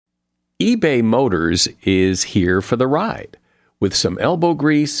eBay Motors is here for the ride. With some elbow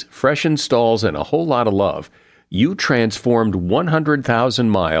grease, fresh installs, and a whole lot of love, you transformed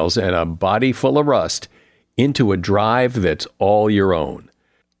 100,000 miles and a body full of rust into a drive that's all your own.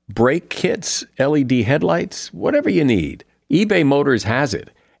 Brake kits, LED headlights, whatever you need, eBay Motors has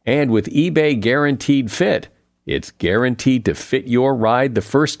it. And with eBay Guaranteed Fit, it's guaranteed to fit your ride the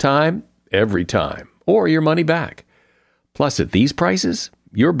first time, every time, or your money back. Plus, at these prices,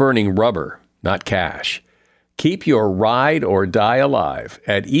 you're burning rubber, not cash. Keep your ride or die alive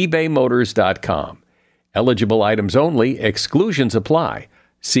at ebaymotors.com. Eligible items only, exclusions apply.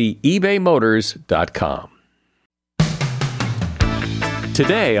 See ebaymotors.com.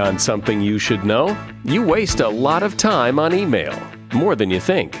 Today on Something You Should Know, you waste a lot of time on email, more than you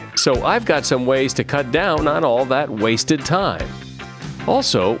think. So I've got some ways to cut down on all that wasted time.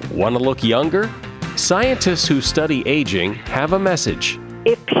 Also, want to look younger? Scientists who study aging have a message.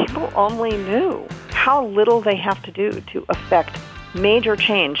 If people only knew how little they have to do to affect major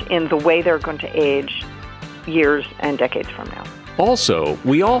change in the way they're going to age years and decades from now. Also,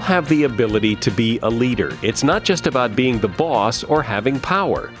 we all have the ability to be a leader. It's not just about being the boss or having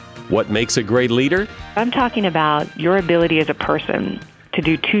power. What makes a great leader? I'm talking about your ability as a person to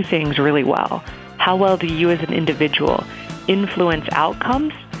do two things really well. How well do you as an individual influence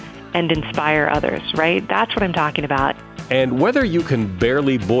outcomes and inspire others, right? That's what I'm talking about. And whether you can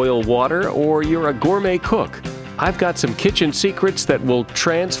barely boil water or you're a gourmet cook, I've got some kitchen secrets that will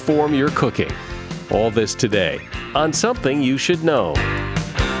transform your cooking. All this today on Something You Should Know.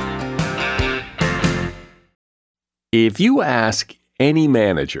 If you ask any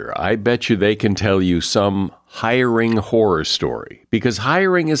manager, I bet you they can tell you some hiring horror story, because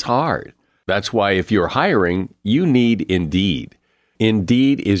hiring is hard. That's why if you're hiring, you need Indeed.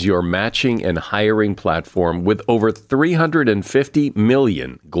 Indeed is your matching and hiring platform with over 350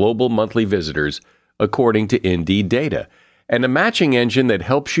 million global monthly visitors, according to Indeed data, and a matching engine that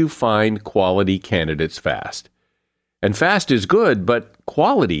helps you find quality candidates fast. And fast is good, but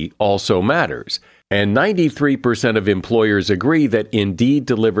quality also matters. And 93% of employers agree that Indeed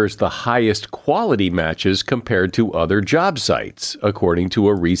delivers the highest quality matches compared to other job sites, according to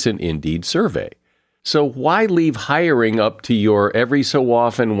a recent Indeed survey. So why leave hiring up to your every so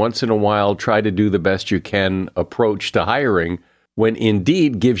often, once in a while, try to do the best you can approach to hiring when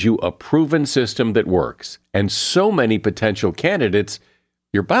Indeed gives you a proven system that works, and so many potential candidates,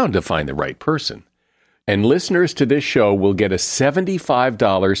 you're bound to find the right person. And listeners to this show will get a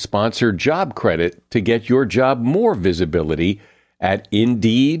 $75 sponsored job credit to get your job more visibility at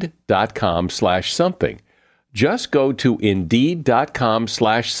Indeed.com/something. Just go to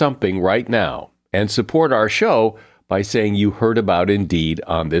Indeed.com/something right now and support our show by saying you heard about Indeed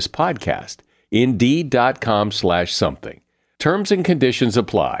on this podcast. Indeed.com/something. Terms and conditions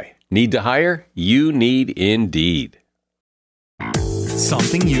apply. Need to hire? You need Indeed.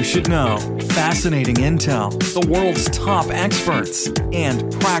 Something you should know. Fascinating intel, the world's top experts,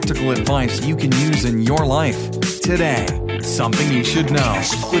 and practical advice you can use in your life. Today, Something You Should Know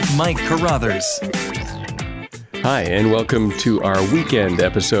with Mike Carruthers. Hi, and welcome to our weekend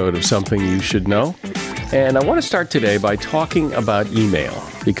episode of Something You Should Know. And I want to start today by talking about email,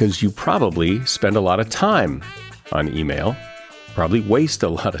 because you probably spend a lot of time on email, probably waste a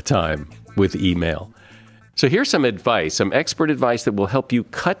lot of time with email. So here's some advice, some expert advice that will help you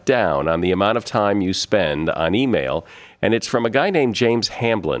cut down on the amount of time you spend on email. And it's from a guy named James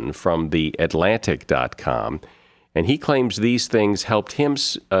Hamblin from theatlantic.com. And he claims these things helped him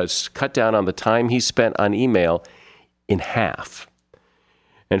cut down on the time he spent on email in half.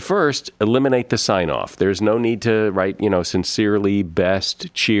 And first, eliminate the sign-off. There's no need to write, sincerely,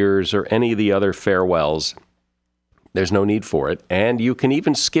 best, cheers, or any of the other farewells. There's no need for it. And you can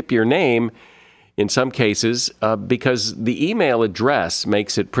even skip your name in some cases because the email address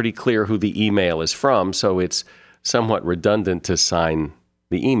makes it pretty clear who the email is from, so it's somewhat redundant to sign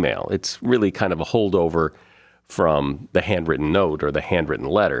the email. It's really kind of a holdover from the handwritten note or the handwritten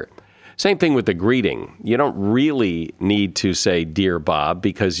letter. Same thing with the greeting. You don't really need to say, "Dear Bob,"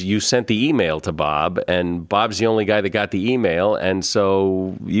 because you sent the email to Bob, and Bob's the only guy that got the email, and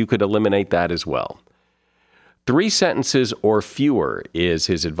so you could eliminate that as well. 3 sentences or fewer is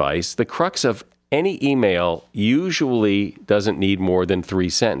his advice. The crux of any email usually doesn't need more than 3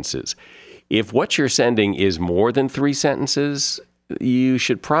 sentences. If what you're sending is more than 3 sentences, you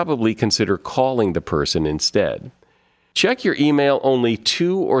should probably consider calling the person instead. Check your email only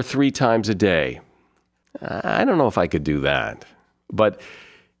 2 or 3 times a day. I don't know if I could do that, but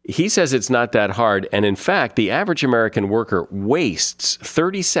he says it's not that hard, and in fact, the average American worker wastes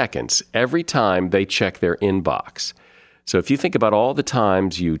 30 seconds every time they check their inbox. So if you think about all the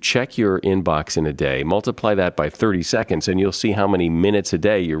times you check your inbox in a day, multiply that by 30 seconds, and you'll see how many minutes a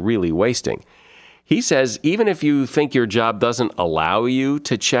day you're really wasting. He says even if you think your job doesn't allow you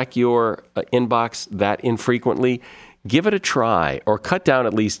to check your inbox that infrequently, give it a try or cut down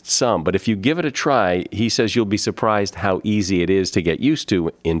at least some. But if you give it a try, he says you'll be surprised how easy it is to get used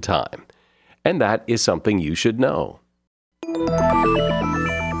to in time. And that is something you should know.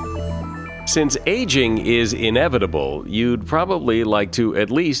 Since aging is inevitable, you'd probably like to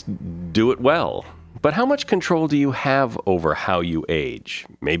at least do it well. But how much control do you have over how you age?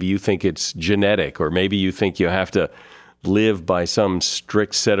 Maybe you think it's genetic, or maybe you think you have to live by some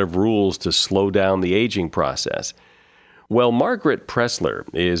strict set of rules to slow down the aging process. Well, Margaret Pressler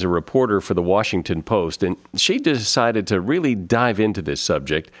is a reporter for the Washington Post, and she decided to really dive into this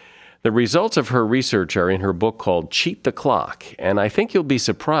subject. The results of her research are in her book called Cheat the Clock, and I think you'll be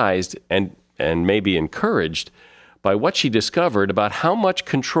surprised and maybe encouraged by what she discovered about how much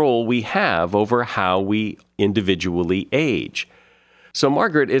control we have over how we individually age. So,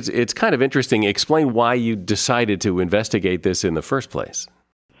 Margaret, it's kind of interesting. Explain why you decided to investigate this in the first place.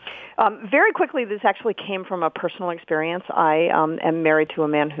 Very quickly, this actually came from a personal experience. I am married to a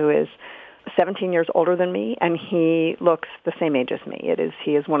man who is 17 years older than me, and he looks the same age as me.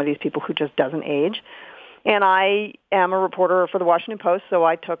 He is one of these people who just doesn't age. And I am a reporter for the Washington Post, so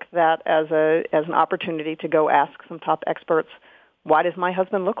I took that as an opportunity to go ask some top experts, why does my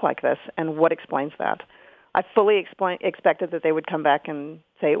husband look like this, and what explains that? I fully expected that they would come back and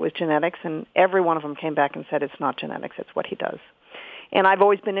say it was genetics, and every one of them came back and said it's not genetics, it's what he does. And I've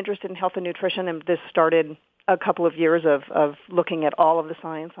always been interested in health and nutrition, and this started a couple of years of looking at all of the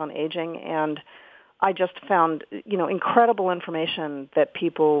science on aging, and I just found, incredible information that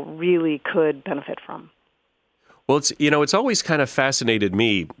people really could benefit from. Well, it's always kind of fascinated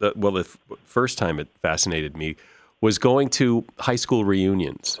me. The first time it fascinated me was going to high school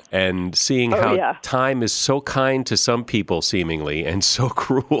reunions and seeing how time is so kind to some people seemingly and so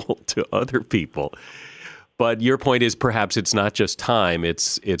cruel to other people. But your point is perhaps it's not just time,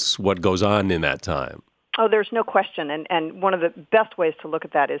 it's what goes on in that time. Oh, there's no question. And one of the best ways to look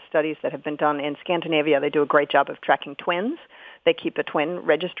at that is studies that have been done in Scandinavia. They do a great job of tracking twins. They keep a twin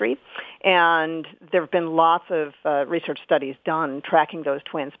registry. And there have been lots of research studies done tracking those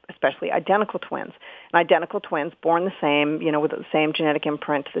twins, especially identical twins. And identical twins born the same, with the same genetic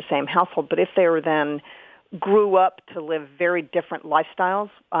imprint, the same household. But if they were then grew up to live very different lifestyles,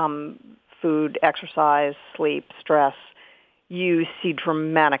 food, exercise, sleep, stress, you see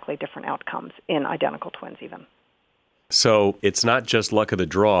dramatically different outcomes in identical twins even. So it's not just luck of the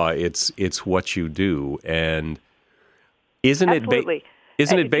draw, it's what you do. And isn't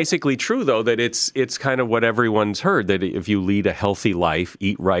it basically true, though, that it's kind of what everyone's heard, that if you lead a healthy life,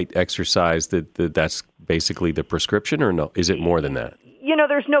 eat right, exercise, that's basically the prescription, or no? Is it more than that?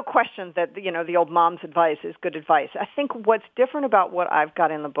 There's no question that, the old mom's advice is good advice. I think what's different about what I've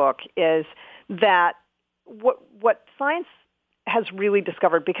got in the book is that what science has really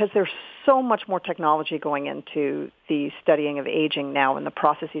discovered, because there's so much more technology going into the studying of aging now and the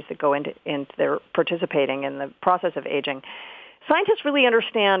processes that go into their participating in the process of aging, scientists really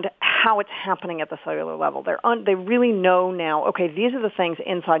understand how it's happening at the cellular level. They really know now, okay, these are the things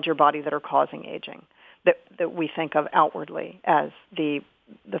inside your body that are causing aging that we think of outwardly as the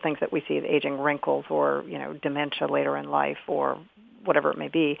things that we see as aging, wrinkles or, dementia later in life or whatever it may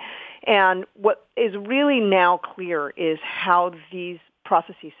be. And what is really now clear is how these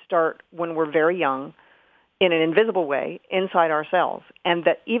processes start when we're very young in an invisible way inside our cells, and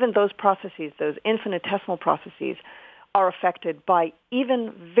that even those processes, those infinitesimal processes, are affected by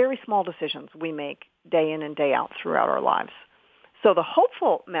even very small decisions we make day in and day out throughout our lives. So the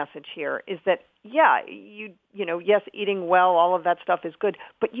hopeful message here is that, yes, eating well, all of that stuff is good,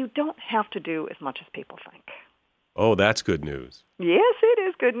 but you don't have to do as much as people think. Oh, that's good news. Yes, it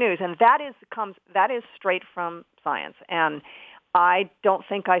is good news, and that is straight from science. And I don't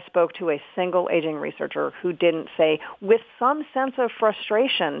think I spoke to a single aging researcher who didn't say, with some sense of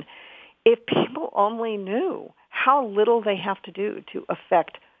frustration, if people only knew how little they have to do to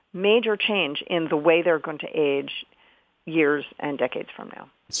affect major change in the way they're going to age years and decades from now.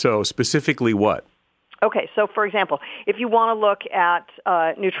 So specifically what? Okay, so for example, if you want to look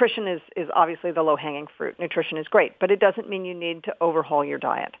at nutrition is obviously the low-hanging fruit. Nutrition is great, but it doesn't mean you need to overhaul your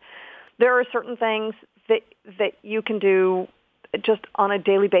diet. There are certain things that you can do just on a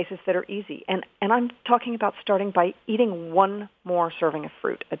daily basis that are easy. And I'm talking about starting by eating one more serving of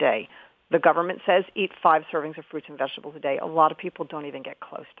fruit a day. The government says eat 5 servings of fruits and vegetables a day. A lot of people don't even get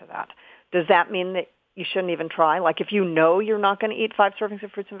close to that. Does that mean that you shouldn't even try? Like if you know you're not going to eat 5 servings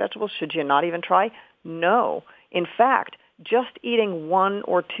of fruits and vegetables, should you not even try? No. In fact, just eating 1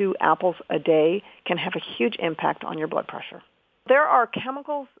 or 2 apples a day can have a huge impact on your blood pressure. There are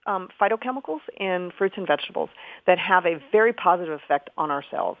chemicals, phytochemicals in fruits and vegetables that have a very positive effect on our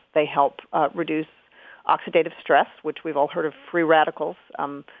cells. They help reduce oxidative stress, which we've all heard of free radicals.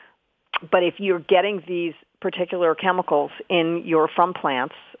 But if you're getting these particular chemicals from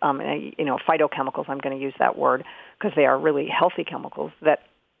plants, phytochemicals, I'm going to use that word because they are really healthy chemicals that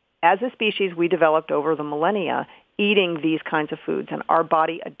as a species we developed over the millennia eating these kinds of foods, and our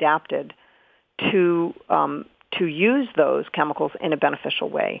body adapted to use those chemicals in a beneficial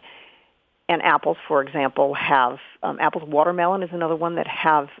way. And apples, for example, watermelon is another one that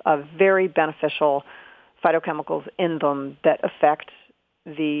have very beneficial phytochemicals in them that affect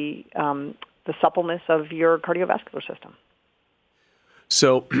the suppleness of your cardiovascular system.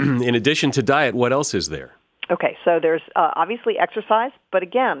 So in addition to diet, what else is there? Okay, so there's obviously exercise, but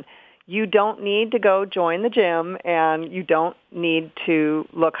again, you don't need to go join the gym and you don't need to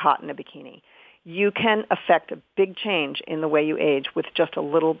look hot in a bikini. You can affect a big change in the way you age with just a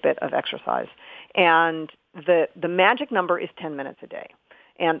little bit of exercise. And the magic number is 10 minutes a day.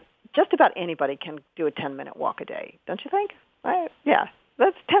 And just about anybody can do a 10-minute walk a day, don't you think? Right? Yeah.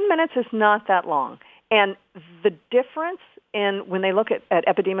 10 minutes is not that long. And the difference when they look at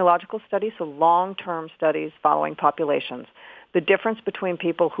epidemiological studies, so long-term studies following populations, the difference between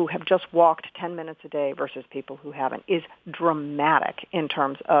people who have just walked 10 minutes a day versus people who haven't is dramatic in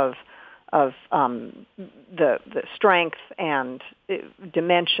terms of the strength and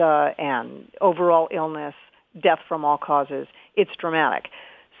dementia and overall illness, death from all causes. It's dramatic.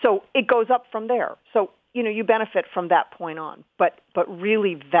 So it goes up from there. So, you benefit from that point on. But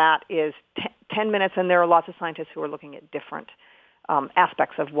really that is 10 minutes, and there are lots of scientists who are looking at different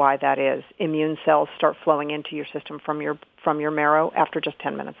aspects of why that is. Immune cells start flowing into your system from your marrow after just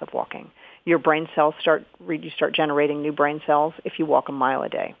 10 minutes of walking. Your brain cells you start generating new brain cells if you walk a mile a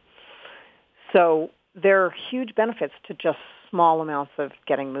day. So there are huge benefits to just small amounts of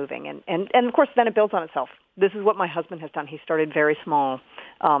getting moving. And of course, then it builds on itself. This is what my husband has done. He started very small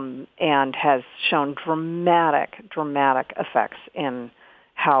and has shown dramatic effects in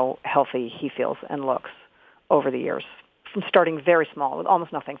how healthy he feels and looks over the years, from starting very small with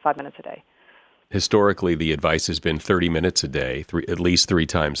almost nothing, 5 minutes a day. Historically, the advice has been 30 minutes a day, at least 3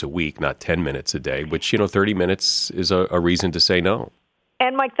 times a week, not 10 minutes a day, which, 30 minutes is a reason to say no.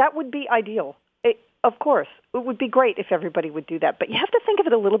 And, Mike, that would be ideal. Of course, it would be great if everybody would do that, but you have to think of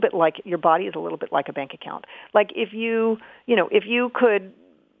it a little bit like your body is a little bit like a bank account. Like if you could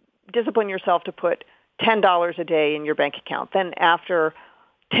discipline yourself to put $10 a day in your bank account, then after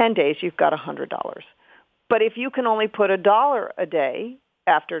 10 days you've got $100. But if you can only put $1 a day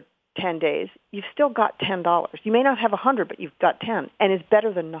after 10 days, you've still got $10. You may not have 100, but you've got 10, and it's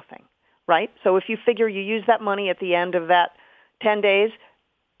better than nothing, right? So if you figure you use that money at the end of that 10 days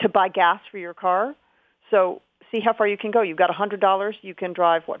to buy gas for your car, so see how far you can go. You've got $100, you can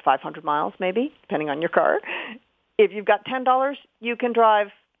drive, 500 miles maybe, depending on your car. If you've got $10, you can drive,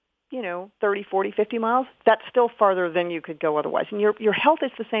 30, 40, 50 miles. That's still farther than you could go otherwise. And your health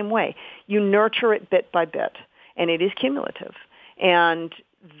is the same way. You nurture it bit by bit, and it is cumulative. And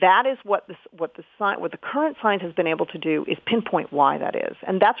that is what the current science has been able to do, is pinpoint why that is.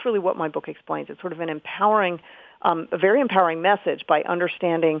 And that's really what my book explains. It's sort of a very empowering message by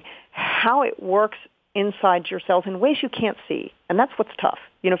understanding how it works inside your cells in ways you can't see. And that's what's tough.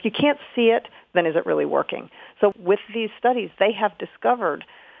 If you can't see it, then is it really working? So with these studies, they have discovered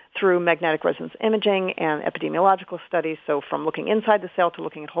through magnetic resonance imaging and epidemiological studies, so from looking inside the cell to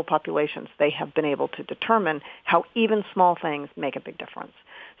looking at whole populations, they have been able to determine how even small things make a big difference.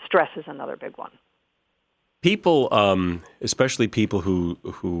 Stress is another big one. People, especially people who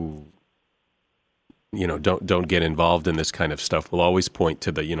don't get involved in this kind of stuff, will always point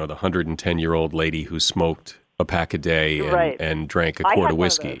to the 110-year-old lady who smoked a pack a day and drank a quart of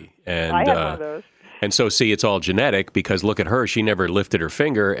whiskey. And I had one of those. And so, see, it's all genetic, because look at her. She never lifted her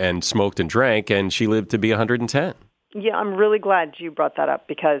finger and smoked and drank, and she lived to be 110. Yeah, I'm really glad you brought that up,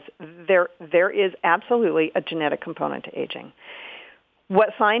 because there is absolutely a genetic component to aging. What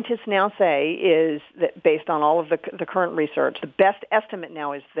scientists now say is that, based on all of the current research, the best estimate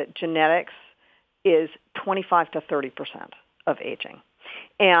now is that genetics is 25 to 30% of aging.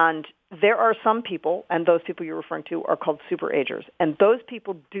 And there are some people, and those people you're referring to are called superagers, and those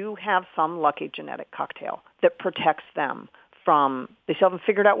people do have some lucky genetic cocktail that protects them from, they still haven't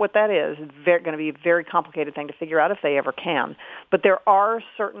figured out what that is. It's going to be a very complicated thing to figure out if they ever can. But there are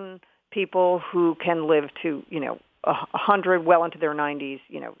certain people who can live to, 100, well into their 90s,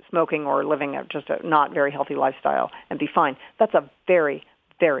 smoking or living just a not very healthy lifestyle and be fine. That's a very,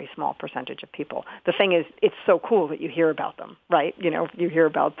 very small percentage of people. The thing is, it's so cool that you hear about them, right? You hear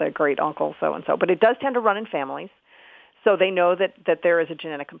about the great uncle so-and-so. But it does tend to run in families, so they know that there is a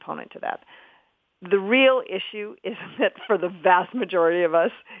genetic component to that. The real issue is that for the vast majority of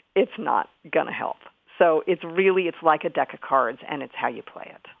us, it's not going to help. So it's like a deck of cards, and it's how you play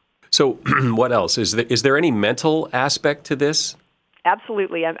it. So what else? Is there any mental aspect to this?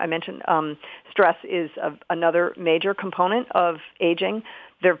 Absolutely. I mentioned stress is another major component of aging.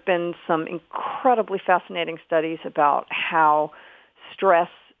 There have been some incredibly fascinating studies about how stress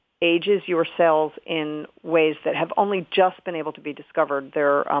ages your cells in ways that have only just been able to be discovered.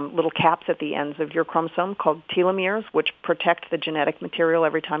 There are little caps at the ends of your chromosome called telomeres, which protect the genetic material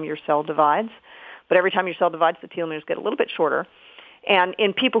every time your cell divides. But every time your cell divides, the telomeres get a little bit shorter. And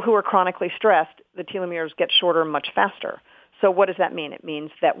in people who are chronically stressed, the telomeres get shorter much faster. So what does that mean? It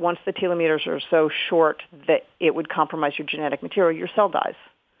means that once the telomeres are so short that it would compromise your genetic material, your cell dies.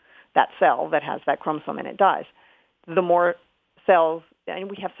 That cell that has that chromosome in it dies. The more cells,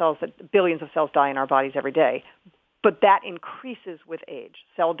 and we have cells that billions of cells die in our bodies every day, but that increases with age.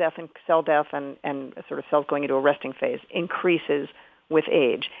 Cell death and sort of cells going into a resting phase increases with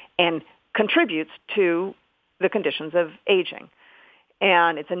age and contributes to the conditions of aging.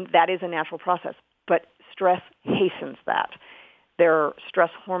 And that is a natural process. But stress hastens that. There are stress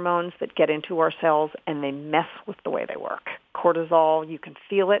hormones that get into our cells, and they mess with the way they work. Cortisol, you can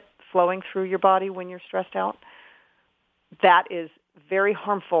feel it flowing through your body when you're stressed out. That is very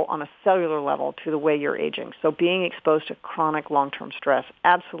harmful on a cellular level to the way you're aging. So being exposed to chronic long-term stress,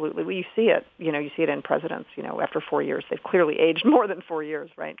 absolutely. Well, you see it. You see it in presidents. After 4 years, they've clearly aged more than 4 years,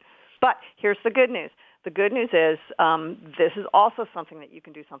 right? But here's the good news. The good news is this is also something that you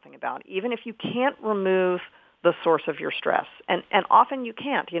can do something about, even if you can't remove the source of your stress. And often you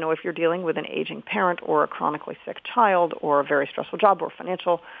can't. If you're dealing with an aging parent or a chronically sick child or a very stressful job or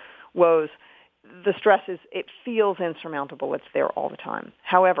financial woes, the stress it feels insurmountable. It's there all the time.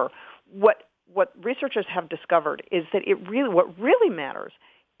 However, what researchers have discovered is that what really matters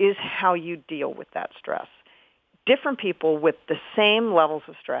is how you deal with that stress. Different people with the same levels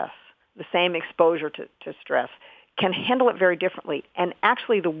of stress, the same exposure to stress, can handle it very differently. And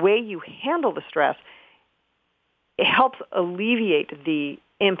actually, the way you handle the stress, it helps alleviate the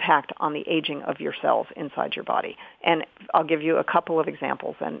impact on the aging of your cells inside your body. And I'll give you a couple of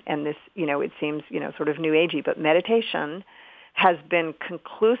examples. And this, it seems, sort of new agey, but meditation has been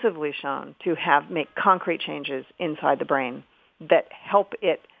conclusively shown to make concrete changes inside the brain that help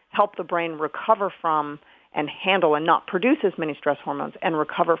the brain recover from and handle and not produce as many stress hormones and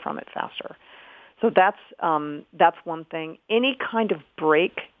recover from it faster. So that's one thing. Any kind of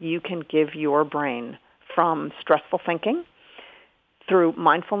break you can give your brain from stressful thinking through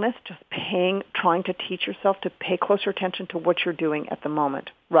mindfulness, just trying to teach yourself to pay closer attention to what you're doing at the moment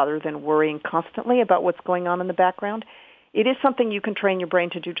rather than worrying constantly about what's going on in the background. It is something you can train your brain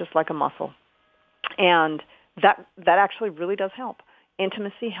to do just like a muscle. And that actually really does help.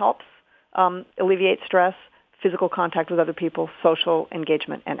 Intimacy helps. Alleviate stress, physical contact with other people, social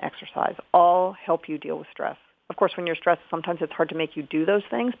engagement, and exercise all help you deal with stress. Of course, when you're stressed, sometimes it's hard to make you do those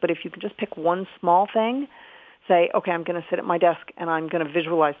things, but if you can just pick one small thing, say, okay, I'm going to sit at my desk and I'm going to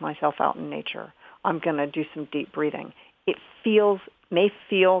visualize myself out in nature. I'm going to do some deep breathing. It may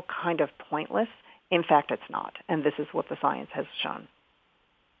feel kind of pointless. In fact, it's not, and this is what the science has shown.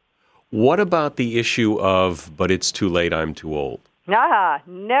 What about the issue of, but it's too late, I'm too old?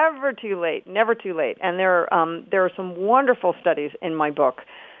 Never too late, never too late. And there are some wonderful studies in my book,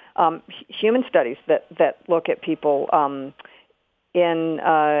 human studies that look at people in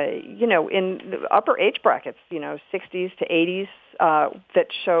the upper age brackets, 60s to 80s, that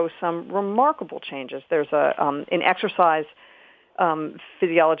show some remarkable changes. There's an exercise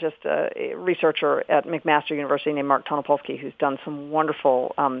physiologist, researcher at McMaster University named Mark Tonopolsky, who's done some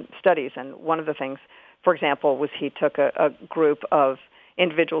wonderful studies. And one of the things, for example, was he took a group of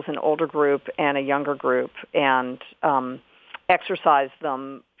individuals, an older group and a younger group, and exercised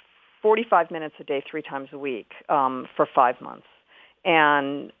them 45 minutes a day, 3 times a week for 5 months.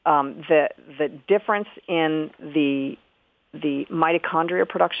 And the difference in the mitochondria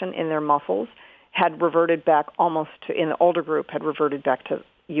production in their muscles had reverted back in the older group, had reverted back to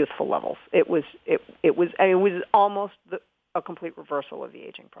youthful levels. It was almost a complete reversal of the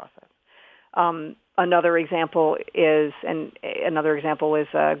aging process. Another example is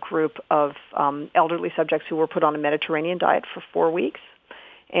a group of elderly subjects who were put on a Mediterranean diet for 4 weeks,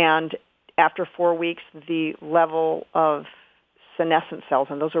 and after 4 weeks, the level of senescent cells,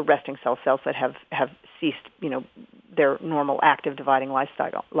 and those are resting cells that have ceased, their normal active dividing life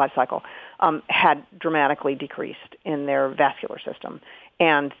cycle, had dramatically decreased in their vascular system.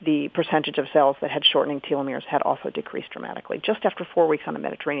 And the percentage of cells that had shortening telomeres had also decreased dramatically just after 4 weeks on a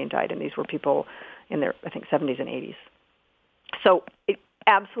Mediterranean diet. And these were people in their, I think, 70s and 80s. So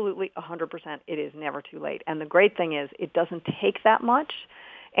absolutely 100%, it is never too late. And the great thing is it doesn't take that much.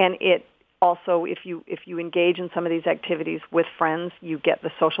 And it also, if you engage in some of these activities with friends, you get the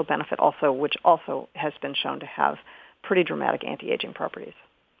social benefit also, which also has been shown to have pretty dramatic anti-aging properties.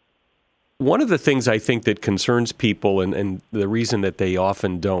 One of the things I think that concerns people and the reason that they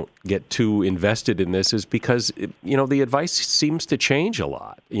often don't get too invested in this is because, the advice seems to change a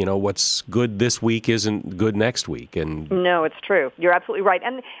lot. What's good this week isn't good next week. And no, it's true. You're absolutely right.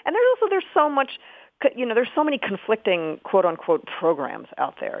 And there's so much, there's so many conflicting quote unquote programs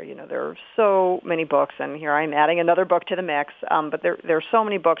out there. There are so many books, and here I'm adding another book to the mix. But there are so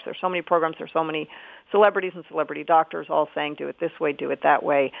many books, there's so many programs, there's so many celebrities and celebrity doctors all saying do it this way, do it that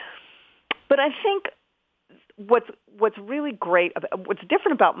way. But I think what's really great, what's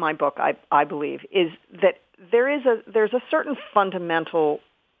different about my book, I believe, is that there's a certain fundamental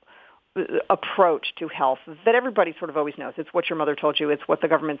approach to health that everybody sort of always knows. It's what your mother told you. It's what the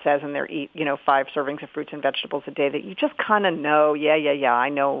government says in their eat 5 servings of fruits and vegetables a day. That you just kind of know. Yeah. I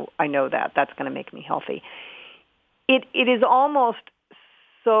know that. That's going to make me healthy. It is almost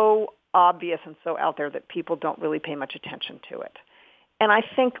so obvious and so out there that people don't really pay much attention to it. And I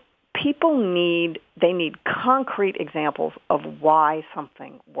think people need concrete examples of why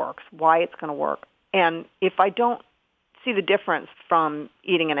something works, why it's going to work. And if I don't see the difference from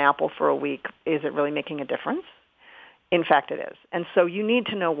eating an apple for a week, is it really making a difference? In fact, it is. And so you need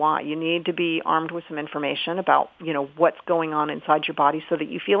to know why. You need to be armed with some information about, what's going on inside your body so that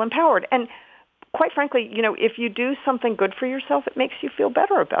you feel empowered. And quite frankly, if you do something good for yourself, it makes you feel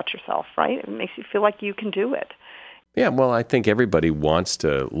better about yourself, right? It makes you feel like you can do it. Yeah, well, I think everybody wants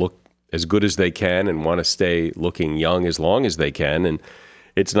to look as good as they can and want to stay looking young as long as they can. And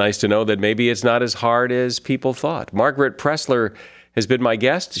it's nice to know that maybe it's not as hard as people thought. Margaret Pressler has been my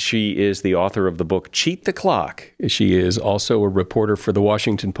guest. She is the author of the book Cheat the Clock. She is also a reporter for The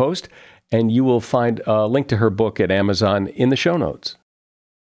Washington Post, and you will find a link to her book at Amazon in the show notes.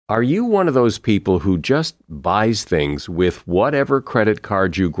 Are you one of those people who just buys things with whatever credit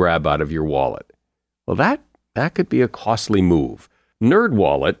card you grab out of your wallet? Well, that could be a costly move.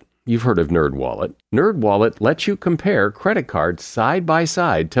 NerdWallet, you've heard of NerdWallet. NerdWallet lets you compare credit cards side by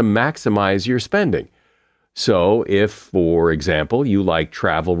side to maximize your spending. So if, for example, you like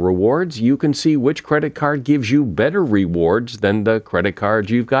travel rewards, you can see which credit card gives you better rewards than the credit card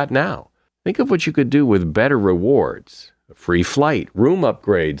you've got now. Think of what you could do with better rewards. A free flight, room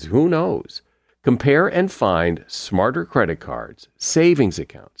upgrades, who knows? Compare and find smarter credit cards, savings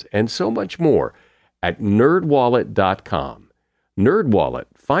accounts, and so much more at nerdwallet.com. NerdWallet,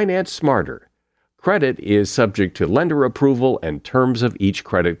 finance smarter. Credit is subject to lender approval and terms of each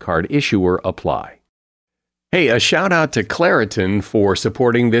credit card issuer apply. Hey, a shout out to Claritin for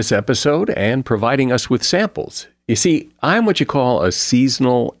supporting this episode and providing us with samples. You see, I'm what you call a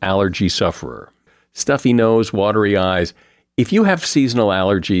seasonal allergy sufferer. Stuffy nose, watery eyes. If you have seasonal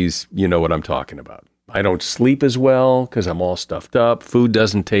allergies, you know what I'm talking about. I don't sleep as well because I'm all stuffed up. Food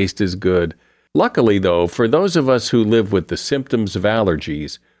doesn't taste as good. Luckily, though, for those of us who live with the symptoms of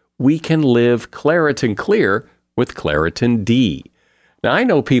allergies, we can live Claritin Clear with Claritin D. Now, I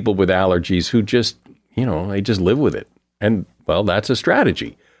know people with allergies who just, they just live with it. And, well, that's a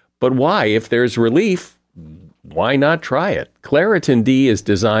strategy. But why? If there's relief, why not try it? Claritin D is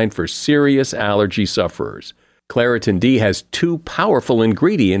designed for serious allergy sufferers. Claritin D has 2 powerful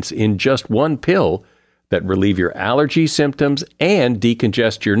ingredients in just one pill that relieve your allergy symptoms and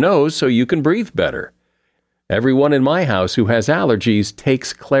decongest your nose so you can breathe better. Everyone in my house who has allergies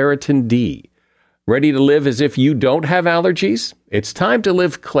takes Claritin D. Ready to live as if you don't have allergies? It's time to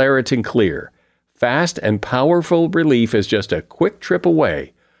live Claritin Clear. Fast and powerful relief is just a quick trip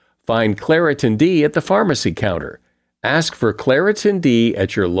away. Find Claritin D at the pharmacy counter. Ask for Claritin D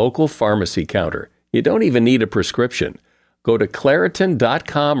at your local pharmacy counter. You don't even need a prescription. Go to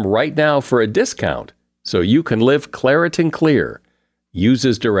Claritin.com right now for a discount so you can live Claritin Clear. Use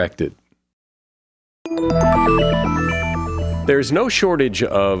as directed. There's no shortage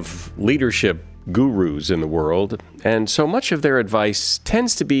of leadership gurus in the world, and so much of their advice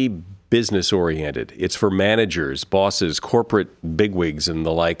tends to be business-oriented. It's for managers, bosses, corporate bigwigs, and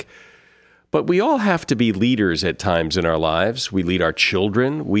the like. But we all have to be leaders at times in our lives. We lead our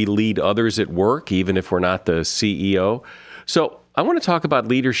children. We lead others at work, even if we're not the CEO. So I want to talk about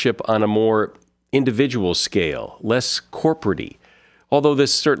leadership on a more individual scale, less corporate-y, although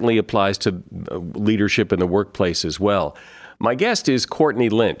this certainly applies to leadership in the workplace as well. My guest is Courtney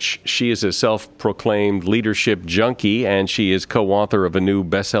Lynch. She is a self-proclaimed leadership junkie, and she is co-author of a new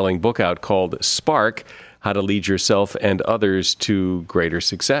best-selling book out called SYSK, How to Lead Yourself and Others to Greater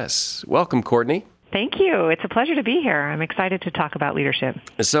Success. Welcome, Courtney. Thank you. It's a pleasure to be here. I'm excited to talk about leadership.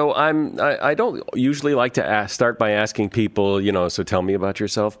 So I don't usually like to start by asking people, so tell me about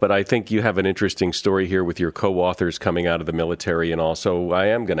yourself, but I think you have an interesting story here with your co-authors coming out of the military, and also I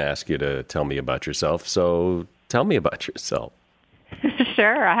am going to ask you to tell me about yourself. So tell me about yourself.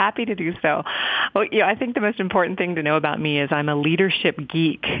 Sure, happy to do so. Well, I think the most important thing to know about me is I'm a leadership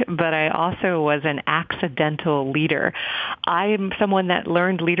geek, but I also was an accidental leader. I'm someone that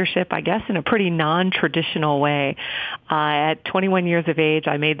learned leadership, I guess, in a pretty non-traditional way. At 21 years of age,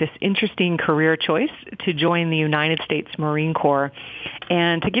 I made this interesting career choice to join the United States Marine Corps.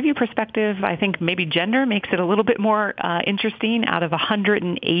 And to give you perspective, I think maybe gender makes it a little bit more interesting. Out of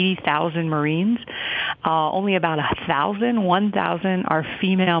 180,000 Marines, only about 1,000 are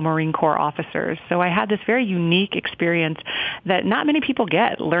female Marine Corps officers. So I had this very unique experience that not many people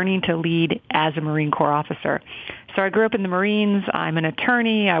get, learning to lead as a Marine Corps officer. So I grew up in the Marines. I'm an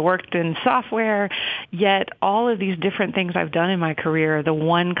attorney. I worked in software. Yet all of these different things I've done in my career, the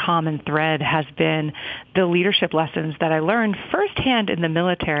one common thread has been the leadership lessons that I learned firsthand in the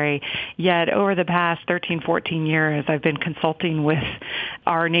military. Yet over the past 13, 14 years, I've been consulting with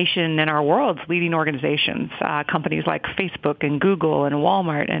our nation and our world's leading organizations, companies like Facebook and Google and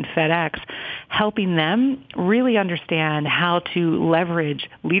Walmart and FedEx, helping them really understand how to leverage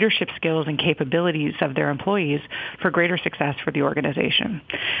leadership skills and capabilities of their employees for greater success for the organization.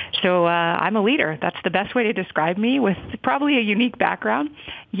 So I'm a leader. That's the best way to describe me, with probably a unique background,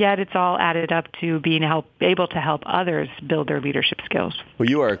 yet it's all added up to being able to help others build their leadership skills. Well,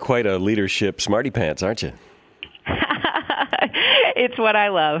 you are quite a leadership smarty pants, aren't you? It's what I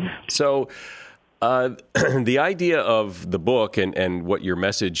love. So the idea of the book and what your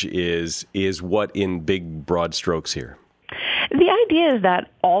message is what in big, broad strokes here? The idea is that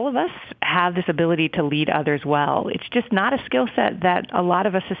all of us have this ability to lead others well. It's just not a skill set that a lot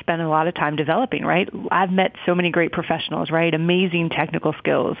of us have spent a lot of time developing, right? I've met so many great professionals, right? Amazing technical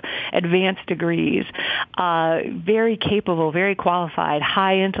skills, advanced degrees, very capable, very qualified,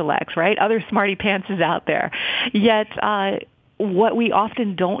 high intellects, right? Other smarty pantses out there. Yet, what we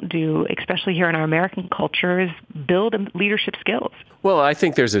often don't do, especially here in our American culture, is build leadership skills. Well, I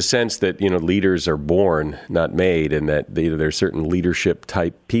think there's a sense that, leaders are born, not made, and that there's certain leadership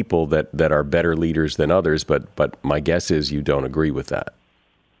type people that are better leaders than others, but my guess is you don't agree with that.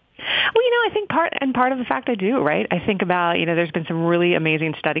 Well, I think part of the fact I do, right? I think about, there's been some really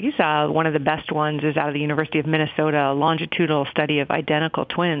amazing studies. One of the best ones is out of the University of Minnesota, a longitudinal study of identical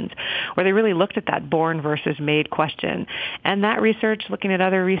twins, where they really looked at that born versus made question. And that research, looking at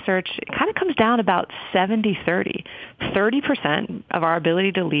other research, it kind of comes down about 70-30. 30% of our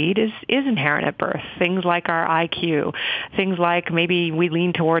ability to lead is inherent at birth. Things like our IQ, things like maybe we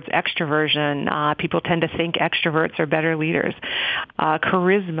lean towards extroversion. People tend to think extroverts are better leaders.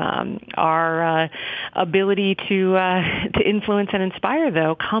 Charisma, our ability to influence and inspire,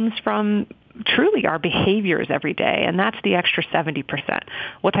 though, comes from truly our behaviors every day, and that's the extra 70%.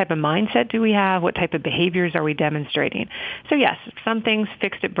 What type of mindset do we have? What type of behaviors are we demonstrating? So yes, some things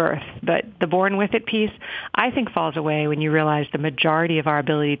fixed at birth, but the born with it piece, I think, falls away when you realize the majority of our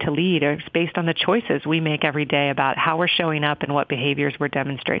ability to lead is based on the choices we make every day about how we're showing up and what behaviors we're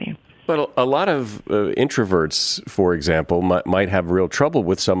demonstrating. But a lot of introverts, for example, might have real trouble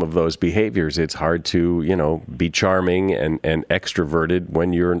with some of those behaviors. It's hard to, be charming and extroverted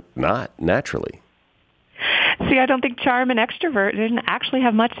when you're not naturally. See, I don't think charm and extroversion actually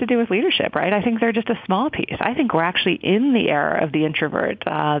have much to do with leadership, right? I think they're just a small piece. I think we're actually in the era of the introvert.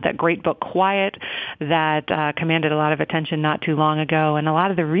 That great book, Quiet, that commanded a lot of attention not too long ago, and a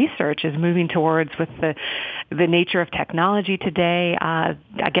lot of the research is moving towards with the nature of technology today.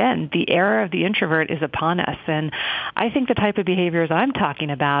 Again, the era of the introvert is upon us, and I think the type of behaviors I'm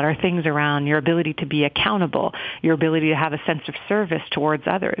talking about are things around your ability to be accountable, your ability to have a sense of service towards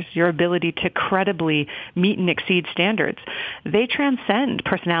others, your ability to credibly meet and exceed standards. They transcend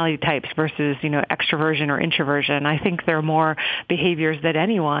personality types versus, extroversion or introversion. I think they're more behaviors that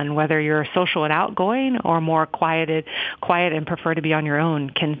anyone, whether you're social and outgoing or more quiet and prefer to be on your own,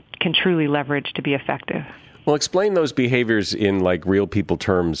 can truly leverage to be effective. Well, explain those behaviors in real people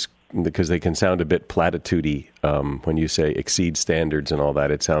terms, because they can sound a bit platitudey when you say exceed standards and all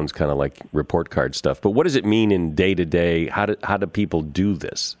that. It sounds kind of like report card stuff. But what does it mean in day-to-day? How do people do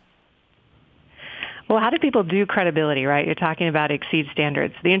this? Well, how do people do credibility, right? You're talking about exceed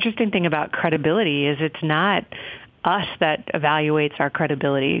standards. The interesting thing about credibility is it's not us that evaluates our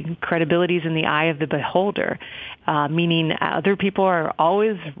credibility. Credibility is in the eye of the beholder, meaning other people are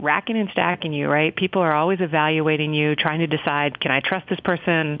always racking and stacking you, right? People are always evaluating you, trying to decide, can I trust this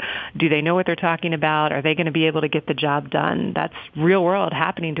person? Do they know what they're talking about? Are they going to be able to get the job done? That's real world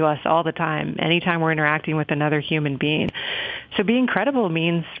happening to us all the time, anytime we're interacting with another human being. So being credible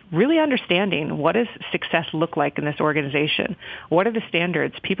means really understanding, what does success look like in this organization? What are the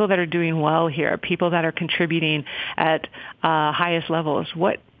standards? People that are doing well here, people that are contributing at highest levels,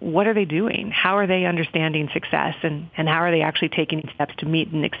 what are they doing? How are they understanding success, and how are they actually taking steps to meet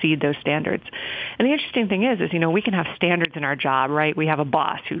and exceed those standards? And the interesting thing is, we can have standards in our job, right? We have a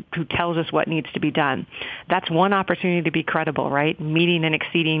boss who tells us what needs to be done. That's one opportunity to be credible, right? Meeting and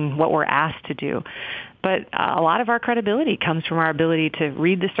exceeding what we're asked to do. But a lot of our credibility comes from our ability to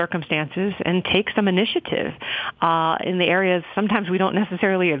read the circumstances and take some initiative in the areas sometimes we don't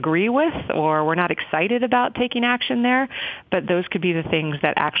necessarily agree with, or we're not excited about taking action there. But those could be the things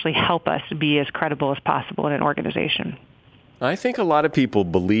that actually help us be as credible as possible in an organization. I think a lot of people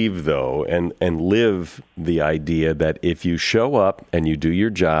believe, though, and live the idea that if you show up and you do your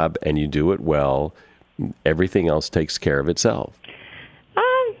job and you do it well, everything else takes care of itself.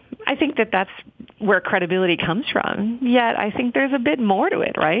 I think that's where credibility comes from. Yet I think there's a bit more to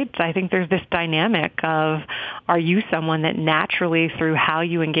it, right? I think there's this dynamic of, are you someone that naturally, through how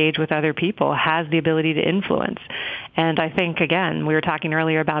you engage with other people, has the ability to influence? And I think, again, we were talking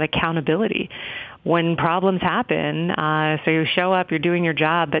earlier about accountability. When problems happen, so you show up, you're doing your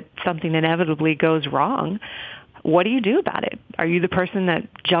job, but something inevitably goes wrong, what do you do about it? Are you the person that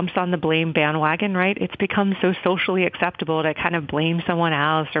jumps on the blame bandwagon, right? It's become so socially acceptable to kind of blame someone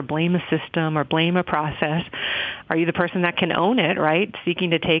else or blame a system or blame a process. Are you the person that can own it, right? Seeking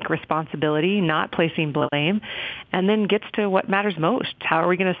to take responsibility, not placing blame, and then gets to what matters most. How are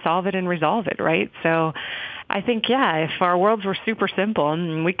we going to solve it and resolve it, right? So I think, if our worlds were super simple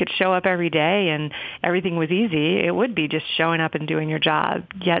and we could show up every day and everything was easy, it would be just showing up and doing your job.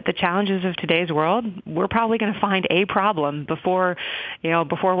 Yet the challenges of today's world, we're probably going to find a problem before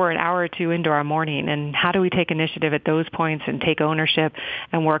we're an hour or two into our morning. And how do we take initiative at those points and take ownership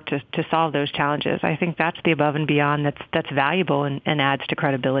and work to solve those challenges? I think that's the above and beyond that's valuable and adds to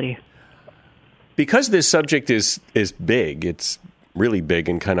credibility. Because this subject is big, it's really big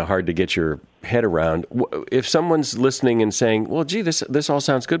and kind of hard to get your head around. If someone's listening and saying, well, gee, this all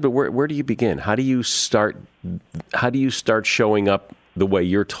sounds good, but where do you begin? How do you start showing up the way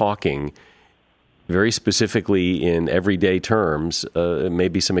you're talking, very specifically in everyday terms?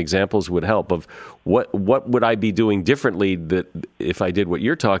 Maybe some examples would help of what would I be doing differently that if I did what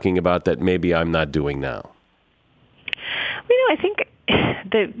you're talking about that maybe I'm not doing now? I think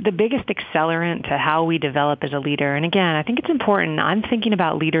the biggest accelerant to how we develop as a leader, and again, I think it's important, I'm thinking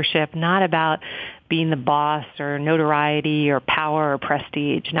about leadership, not about being the boss or notoriety or power or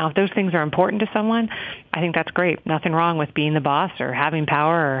prestige. Now, if those things are important to someone, I think that's great. Nothing wrong with being the boss or having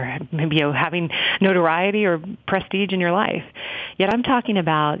power or maybe having notoriety or prestige in your life. Yet I'm talking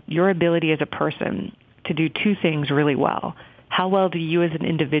about your ability as a person to do two things really well. How well do you as an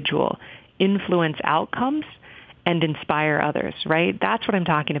individual influence outcomes and inspire others, right? That's what I'm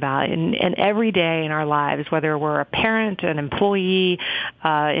talking about. And every day in our lives, whether we're a parent, an employee,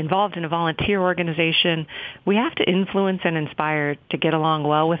 involved in a volunteer organization, we have to influence and inspire to get along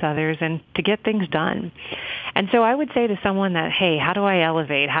well with others and to get things done. And so I would say to someone that, hey, how do I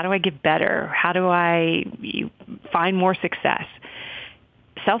elevate? How do I get better? How do I find more success?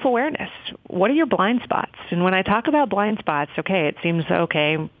 Self-awareness. What are your blind spots? And when I talk about blind spots, okay, it seems,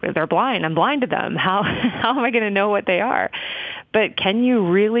 okay, they're blind. I'm blind to them. How am I going to know what they are? But can you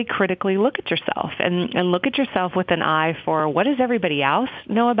really critically look at yourself and look at yourself with an eye for what does everybody else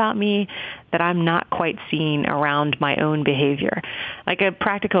know about me that I'm not quite seeing around my own behavior? Like a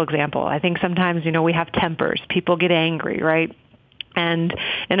practical example, I think sometimes, we have tempers. People get angry, right? And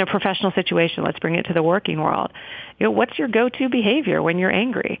in a professional situation, let's bring it to the working world. What's your go-to behavior when you're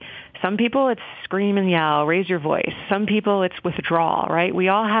angry? Some people, it's scream and yell, raise your voice. Some people, it's withdrawal, right? We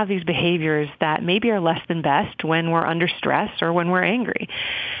all have these behaviors that maybe are less than best when we're under stress or when we're angry.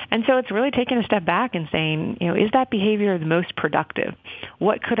 And so it's really taking a step back and saying, is that behavior the most productive?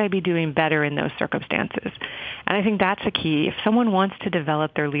 What could I be doing better in those circumstances? And I think that's a key. If someone wants to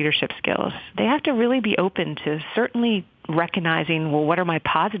develop their leadership skills, they have to really be open to certainly recognizing, well, what are my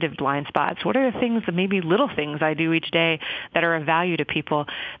positive blind spots? What are the things, that maybe little things I do each day that are of value to people?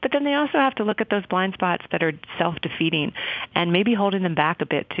 But then they also have to look at those blind spots that are self-defeating and maybe holding them back a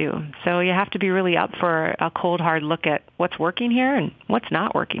bit too. So you have to be really up for a cold, hard look at what's working here and what's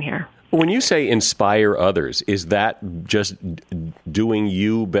not working here. When you say inspire others, is that just doing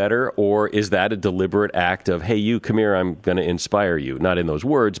you better, or is that a deliberate act of, hey, you come here, I'm going to inspire you? Not in those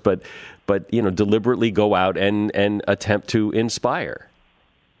words, but deliberately go out and attempt to inspire.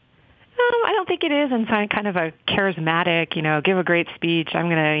 I don't think it is in kind of a charismatic, give a great speech, I'm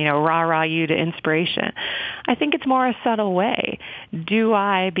going to, rah-rah you to inspiration. I think it's more a subtle way. Do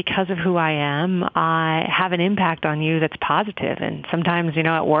I, because of who I am, have an impact on you that's positive? And sometimes,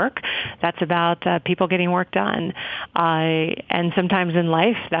 at work, that's about people getting work done. And sometimes in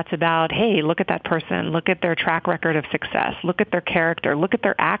life, that's about, hey, look at that person, look at their track record of success, look at their character, look at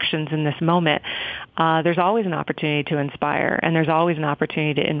their actions in this moment. There's always an opportunity to inspire, and there's always an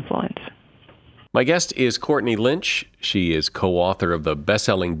opportunity to influence. My guest is Courtney Lynch. She is co-author of the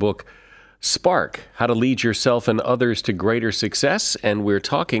best-selling book, SYSK, How to Lead Yourself and Others to Greater Success. And we're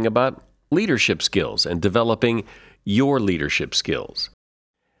talking about leadership skills and developing your leadership skills.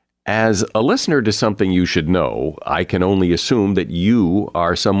 As a listener to Something You Should Know, I can only assume that you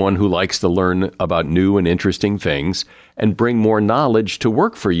are someone who likes to learn about new and interesting things and bring more knowledge to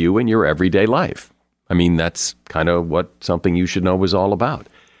work for you in your everyday life. I mean, that's kind of what Something You Should Know is all about.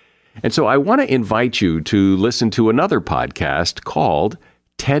 And so I want to invite you to listen to another podcast called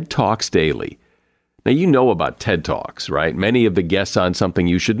TED Talks Daily. Now, you know about TED Talks, right? Many of the guests on Something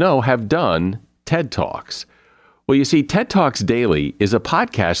You Should Know have done TED Talks. Well, you see, TED Talks Daily is a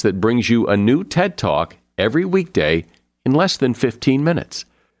podcast that brings you a new TED Talk every weekday in less than 15 minutes.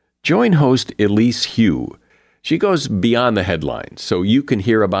 Join host Elise Hugh. She goes beyond the headlines so you can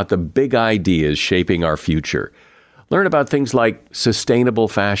hear about the big ideas shaping our future. Learn about things like sustainable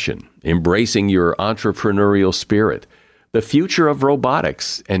fashion, embracing your entrepreneurial spirit, the future of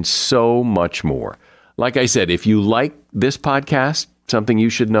robotics, and so much more. Like I said, if you like this podcast, Something You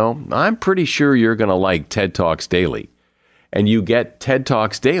Should Know, I'm pretty sure you're going to like TED Talks Daily. And you get TED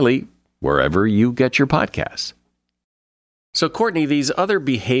Talks Daily wherever you get your podcasts. So, Courtney, these other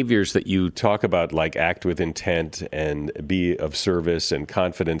behaviors that you talk about, like act with intent and be of service and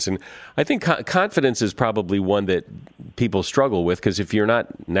confidence, and I think confidence is probably one that people struggle with, because if you're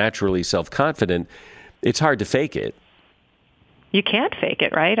not naturally self-confident, it's hard to fake it. You can't fake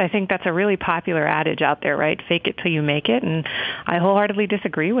it, right? I think that's a really popular adage out there, right? Fake it till you make it, and I wholeheartedly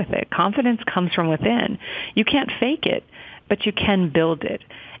disagree with it. Confidence comes from within. You can't fake it, but you can build it.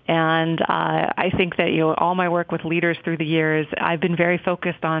 And I think that, all my work with leaders through the years, I've been very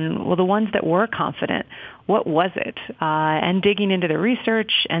focused on, the ones that were confident. What was it? And digging into the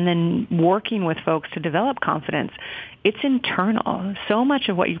research and then working with folks to develop confidence. It's internal. So much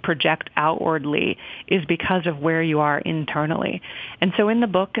of what you project outwardly is because of where you are internally. And so in the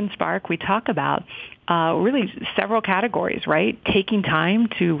book, in Spark, we talk about really several categories, right? Taking time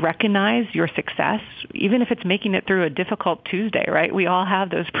to recognize your success, even if it's making it through a difficult Tuesday, right? We all have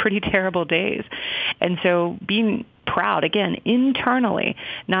those pretty terrible days. And so being proud, again, internally,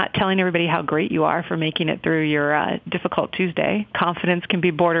 not telling everybody how great you are for making it through your difficult Tuesday. Confidence can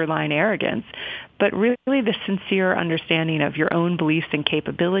be borderline arrogance. But really the sincere understanding of your own beliefs and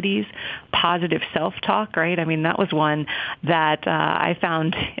capabilities, positive self-talk, right? I mean, that was one that I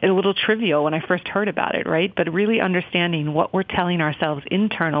found a little trivial when I first heard about it, right? But really understanding what we're telling ourselves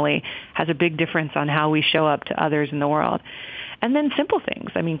internally has a big difference on how we show up to others in the world. And then simple things.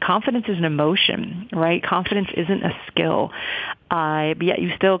 I mean, confidence is an emotion, right? Confidence isn't a skill. But yet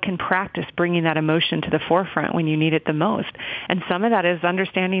you still can practice bringing that emotion to the forefront when you need it the most. And some of that is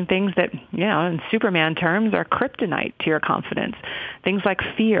understanding things that, in Superman terms, are kryptonite to your confidence. Things like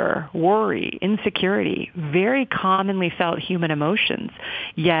fear, worry, insecurity, very commonly felt human emotions.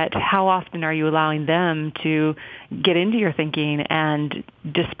 Yet how often are you allowing them to get into your thinking and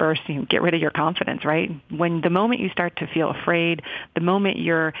disperse, get rid of your confidence, right? When the moment you start to feel afraid, the moment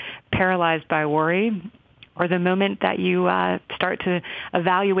you're paralyzed by worry, or the moment that you start to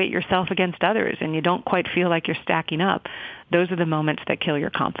evaluate yourself against others and you don't quite feel like you're stacking up, those are the moments that kill your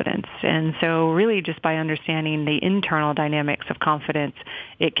confidence. And so really just by understanding the internal dynamics of confidence,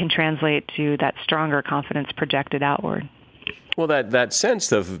 it can translate to that stronger confidence projected outward. Well, that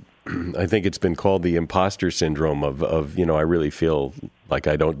sense of, I think it's been called the imposter syndrome of I really feel like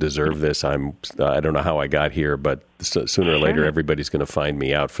I don't deserve this. I don't know how I got here, but sooner or later everybody's going to find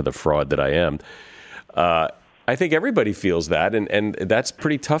me out for the fraud that I am. I think everybody feels that, and that's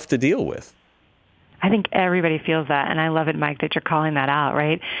pretty tough to deal with. I think everybody feels that, and I love it, Mike, that you're calling that out,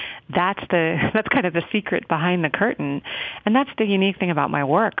 right? That's kind of the secret behind the curtain, and that's the unique thing about my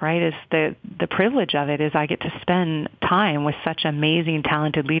work, right? Is the privilege of it is I get to spend time with such amazing,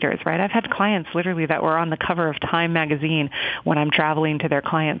 talented leaders, right? I've had clients literally that were on the cover of Time magazine when I'm traveling to their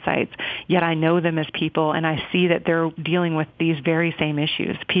client sites, yet I know them as people, and I see that they're dealing with these very same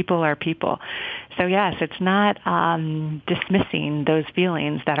issues. People are people. So yes, it's not dismissing those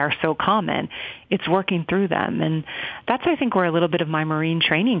feelings that are so common. It's working through them. And that's, I think, where a little bit of my Marine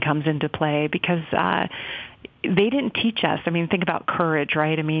training comes into play, because they didn't teach us. I mean, think about courage,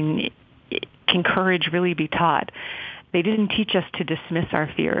 right? I mean, can courage really be taught? They didn't teach us to dismiss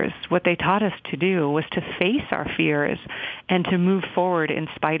our fears. What they taught us to do was to face our fears and to move forward in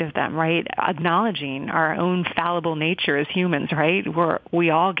spite of them, right? Acknowledging our own fallible nature as humans, right? We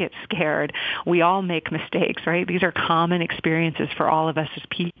all get scared. We all make mistakes, right? These are common experiences for all of us as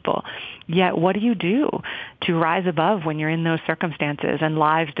people. Yet what do you do to rise above when you're in those circumstances and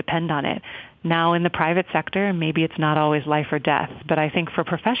lives depend on it? Now, in the private sector, maybe it's not always life or death, but I think for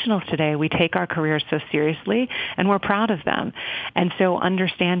professionals today, we take our careers so seriously, and we're proud of them. And so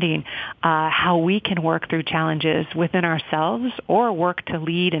understanding how we can work through challenges within ourselves, or work to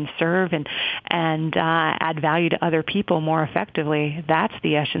lead and serve and add value to other people more effectively, that's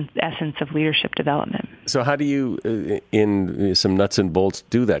the essence of leadership development. So how do you, in some nuts and bolts,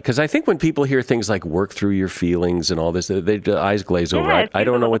 do that? Because I think when people hear things like work through your feelings and all this, their eyes glaze over. I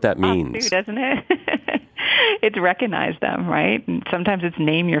don't know what that means. Doesn't it? It's recognize them, right? And sometimes it's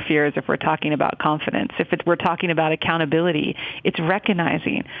name your fears if we're talking about confidence. If we're talking about accountability, it's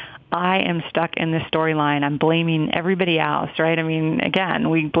recognizing I am stuck in this storyline. I'm blaming everybody else, right? I mean, again,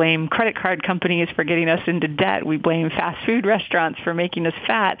 we blame credit card companies for getting us into debt. We blame fast food restaurants for making us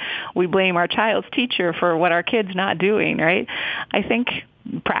fat. We blame our child's teacher for what our kid's not doing, right? I think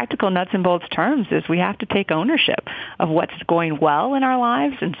practical nuts and bolts terms is we have to take ownership of what's going well in our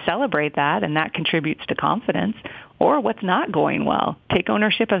lives and celebrate that, and that contributes to confidence. Or what's not going well, take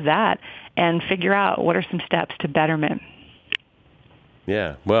ownership of that and figure out what are some steps to betterment.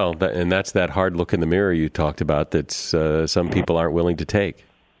 Yeah, well, and that's that hard look in the mirror you talked about that some people aren't willing to take.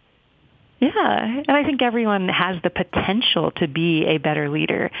 Yeah, and I think everyone has the potential to be a better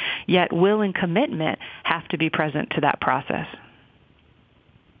leader, yet will and commitment have to be present to that process.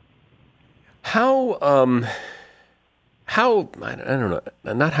 How I don't know,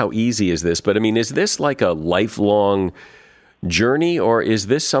 not how easy is this, but I mean, is this like a lifelong journey, or is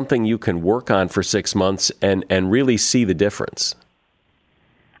this something you can work on for 6 months and really see the difference?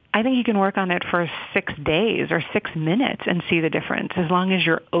 I think you can work on it for 6 days or 6 minutes and see the difference, as long as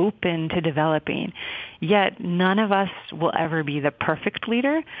you're open to developing. Yet none of us will ever be the perfect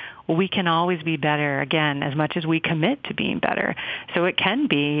leader. We can always be better, again, as much as we commit to being better. So it can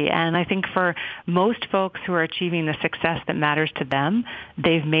be, and I think for most folks who are achieving the success that matters to them,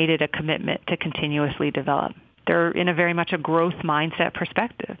 they've made it a commitment to continuously develop. They're in a very much a growth mindset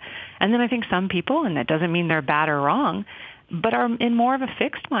perspective. And then I think some people, and that doesn't mean they're bad or wrong, but are in more of a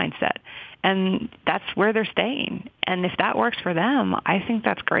fixed mindset. And that's where they're staying. And if that works for them, I think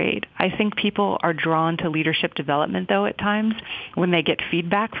that's great. I think people are drawn to leadership development, though, at times when they get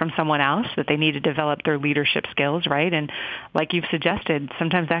feedback from someone else that they need to develop their leadership skills, right? And like you've suggested,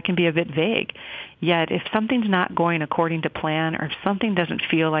 sometimes that can be a bit vague. Yet if something's not going according to plan, or if something doesn't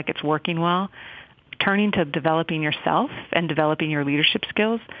feel like it's working well, turning to developing yourself and developing your leadership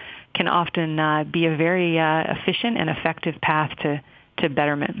skills can often be a very efficient and effective path to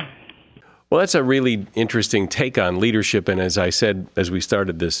betterment. Well, that's a really interesting take on leadership. And as I said, as we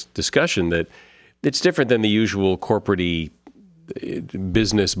started this discussion, that it's different than the usual corporate-y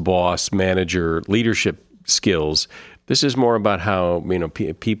business boss, manager, leadership skills. This is more about how,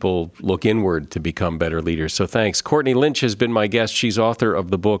 people look inward to become better leaders. So thanks. Courtney Lynch has been my guest. She's author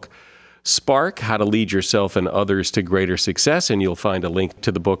of the book Spark, How to Lead Yourself and Others to Greater Success. And you'll find a link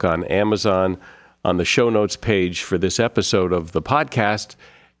to the book on Amazon on the show notes page for this episode of the podcast.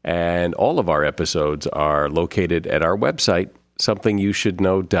 And all of our episodes are located at our website,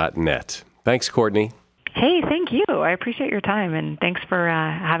 somethingyoushouldknow.net. Thanks, Courtney. Hey, thank you. I appreciate your time, and thanks for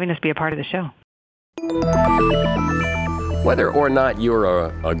having us be a part of the show. Whether or not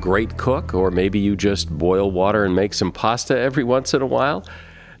you're a great cook, or maybe you just boil water and make some pasta every once in a while,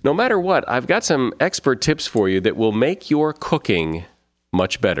 no matter what, I've got some expert tips for you that will make your cooking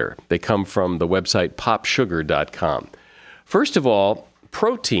much better. They come from the website popsugar.com. First of all,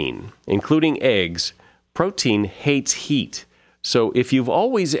 protein, including eggs. Protein hates heat. So if you've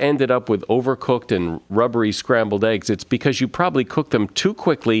always ended up with overcooked and rubbery scrambled eggs, it's because you probably cooked them too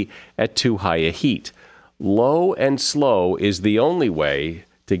quickly at too high a heat. Low and slow is the only way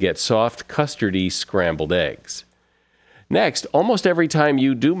to get soft, custardy scrambled eggs. Next, almost every time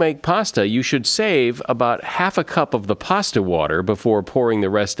you do make pasta, you should save about half a cup of the pasta water before pouring the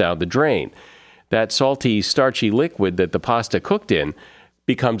rest down the drain. That salty, starchy liquid that the pasta cooked in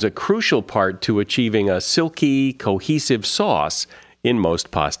becomes a crucial part to achieving a silky, cohesive sauce in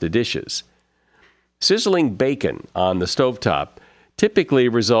most pasta dishes. Sizzling bacon on the stovetop typically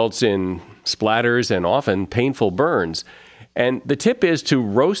results in splatters and often painful burns. And the tip is to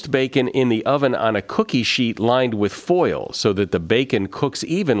roast bacon in the oven on a cookie sheet lined with foil so that the bacon cooks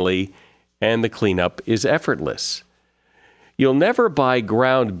evenly and the cleanup is effortless. You'll never buy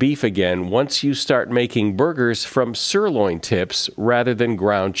ground beef again once you start making burgers from sirloin tips rather than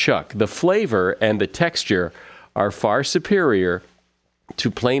ground chuck. The flavor and the texture are far superior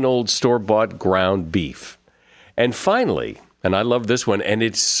to plain old store-bought ground beef. And finally, and I love this one, and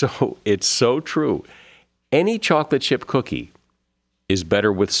it's so true, any chocolate chip cookie is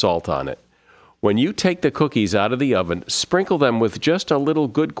better with salt on it. When you take the cookies out of the oven, sprinkle them with just a little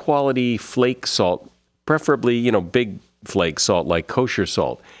good quality flake salt, preferably, big flake salt like kosher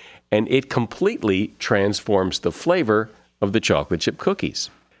salt, and it completely transforms the flavor of the chocolate chip cookies.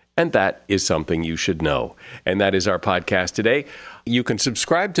 And that is something you should know. And that is our podcast today. You can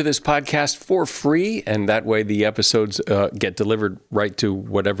subscribe to this podcast for free, and that way the episodes get delivered right to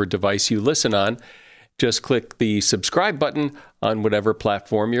whatever device you listen on. Just click the subscribe button on whatever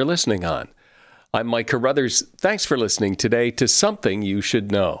platform you're listening on. I'm Mike Carruthers. Thanks for listening today to Something You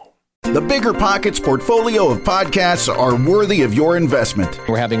Should Know. The Bigger Pockets portfolio of podcasts are worthy of your investment.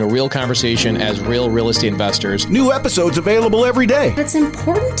 We're having a real conversation as real estate investors. New episodes available every day. It's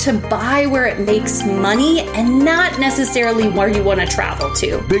important to buy where it makes money and not necessarily where you want to travel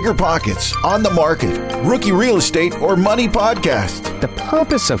to. Bigger Pockets, On the Market, Rookie Real Estate, or Money Podcast. The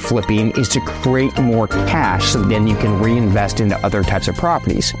purpose of flipping is to create more cash so then you can reinvest into other types of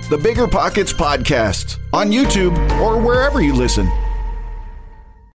properties. The Bigger Pockets Podcast on YouTube or wherever you listen.